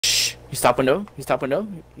He's top window. He's top window.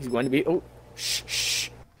 He's going to be. Oh, shh, shh.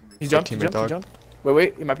 He jumped. He jumped. He jumped.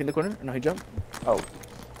 Wait. He might be in the corner. No, he jumped. Oh.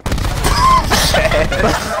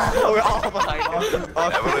 Oh, we're all behind him.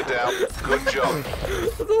 Never a doubt. Good job.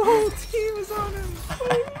 The whole team is on him.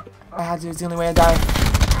 Ah, dude, it's the only way I die.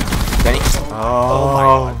 Benny? Oh my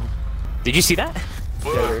god. Did you see that?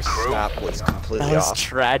 Their snap was completely That was off.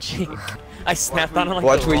 tragic. I snapped on it like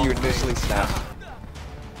Watch where you initially snapped.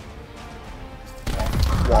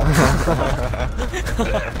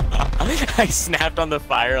 I snapped on the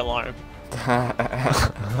fire alarm.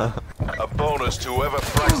 A bonus to whoever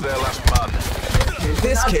frags their last man.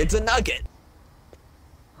 This kid's a nugget.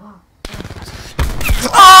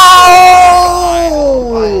 Oh!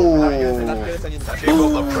 Keep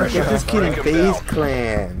up the pressure. Get this kid in Break 'em FaZe down.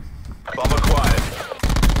 Clan. Bomb acquired.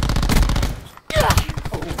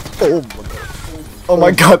 Oh my god. Oh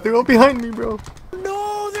my god, they're all behind me, bro.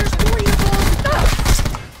 No, there's 3 of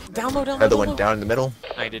them. Down low, down low. Another one down in the middle.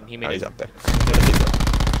 I didn't. He Oh, made he's it. up there.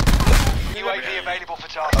 UAV available for A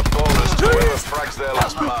target. bonus to whoever frags their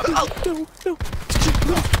last man.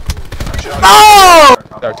 Oh!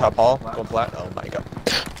 Our top hall, going flat. Oh my god.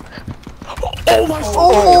 Oh my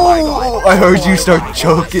Oh! I heard you start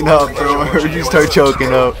choking up, bro. I heard you start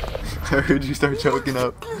choking up. I heard you start choking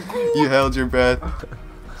up. You held your breath.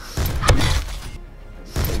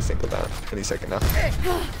 Any single down. Any second now.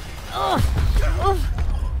 Oh.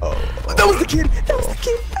 That was the kid! That was the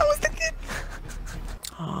kid! That was the kid!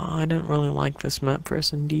 Oh, I didn't really like this map for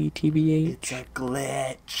S&D, TBH. It's a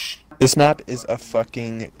glitch. This map is a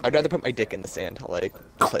fucking... I'd rather put my dick in the sand. Like,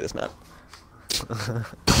 play this map.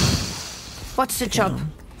 What's the chub?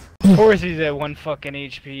 Of course he's at 1 fucking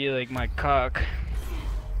HP like my cock.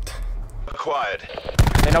 Acquired.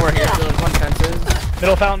 They know we're here. So there's one fences.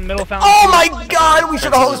 Middle fountain, middle fountain. Oh my god, we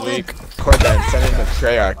should have hosted. Record that and send it to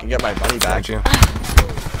Treyarch and get my money back. You.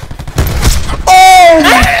 Oh!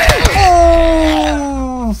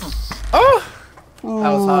 Oh!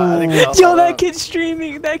 That was hot. I think we all Yo, saw that kid's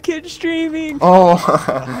streaming. That kid's streaming. Oh,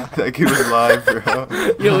 that kid was live, bro.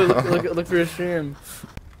 Yo, look for his stream.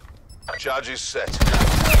 Charges set.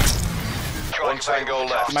 One tango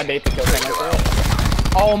left. My date to kill him.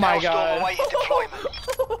 Oh my god. Awaiting deployment.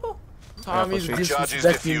 Tommy's Charges disrespecting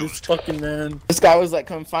this diffused. fucking man. This guy was like,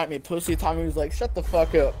 come fight me, pussy. Tommy was like, shut the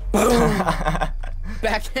fuck up. Boom!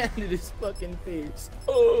 Backhanded his fucking face.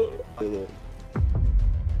 Oh.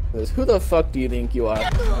 Who the fuck do you think you are?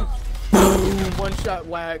 Boom! One shot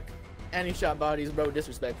whack. And he shot bodies, bro.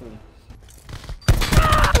 Disrespectful.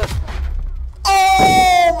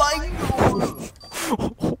 Oh my god.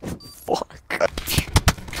 Fuck.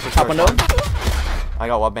 Top window. I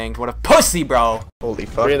got what banged. What a pussy, bro. Holy 3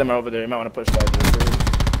 of fuck. them are over there. You might want to push that.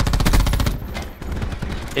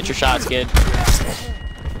 Hit your shots, kid.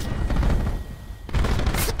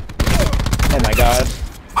 Oh my god.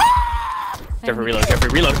 Jeffrey, reload. Jeffrey,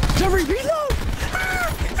 reload. Jeffrey, reload!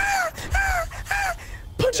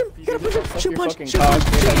 Punch him! You gotta punch him! Shoot punch! Shoot punch!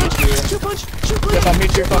 Shoot punch! Shoot punch! Jeff, I'll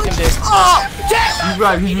meet your fucking dick. He's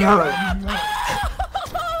right, he's right.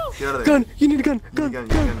 Get out of there. Gun! You need a gun! You Gun! need a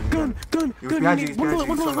gun, Gun! Gun! He was Gun! behind You you, need one bullet!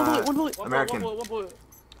 One he's bullet! behind you, One bullet! One bullet! American. One bullet.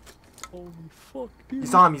 Holy fuck, dude! You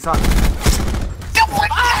saw him, you saw him.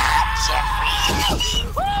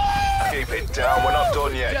 Keep it down. We're not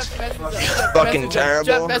done yet. Fucking terrible.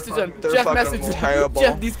 Jeff, message him. They're Jeff, fucking message him. terrible.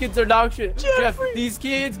 Jeff, these kids are dog shit. Jeff, these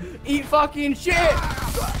kids eat fucking shit.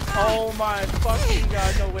 Oh my fucking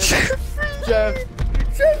god, no way. Jeff.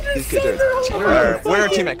 These kids are... Where our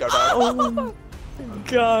teammate go, dog? Oh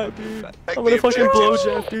god, dude! I'm gonna fucking blow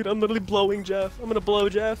Jeff, dude! I'm literally blowing Jeff. I'm gonna blow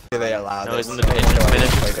Jeff. Are they allowed? No, he's in the They pit. don't He's in the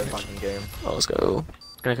pit. play their fucking game. Oh, let's go.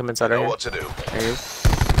 Gonna come inside right Know here. what to do. There you go.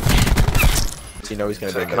 So you know he's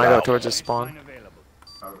gonna bring it Can I go out. towards his spawn?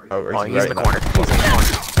 Oh, Oh, he's in the corner. corner.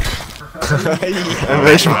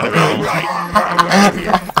 Mesh might have been.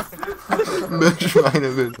 Mesh might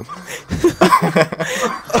have been.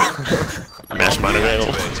 Mesh mine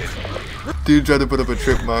available. Dude tried to put up a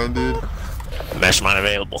trip mine, dude. Mesh mine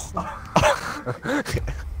available.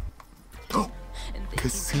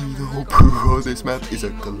 Casino Pro, this map is a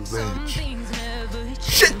glitch.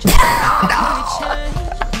 Shit!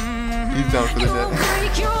 He's down for the net.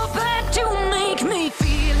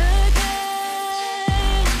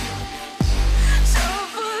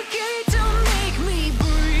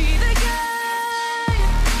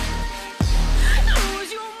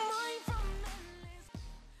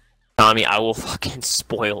 Tommy, I will fucking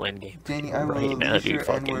spoil endgame Danny, I will right now, release dude. your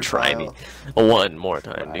Fucking N-word try file. me. One more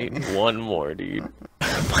time, dude. One more, dude.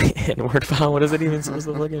 My N-word file, what is it even supposed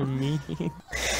to fucking mean?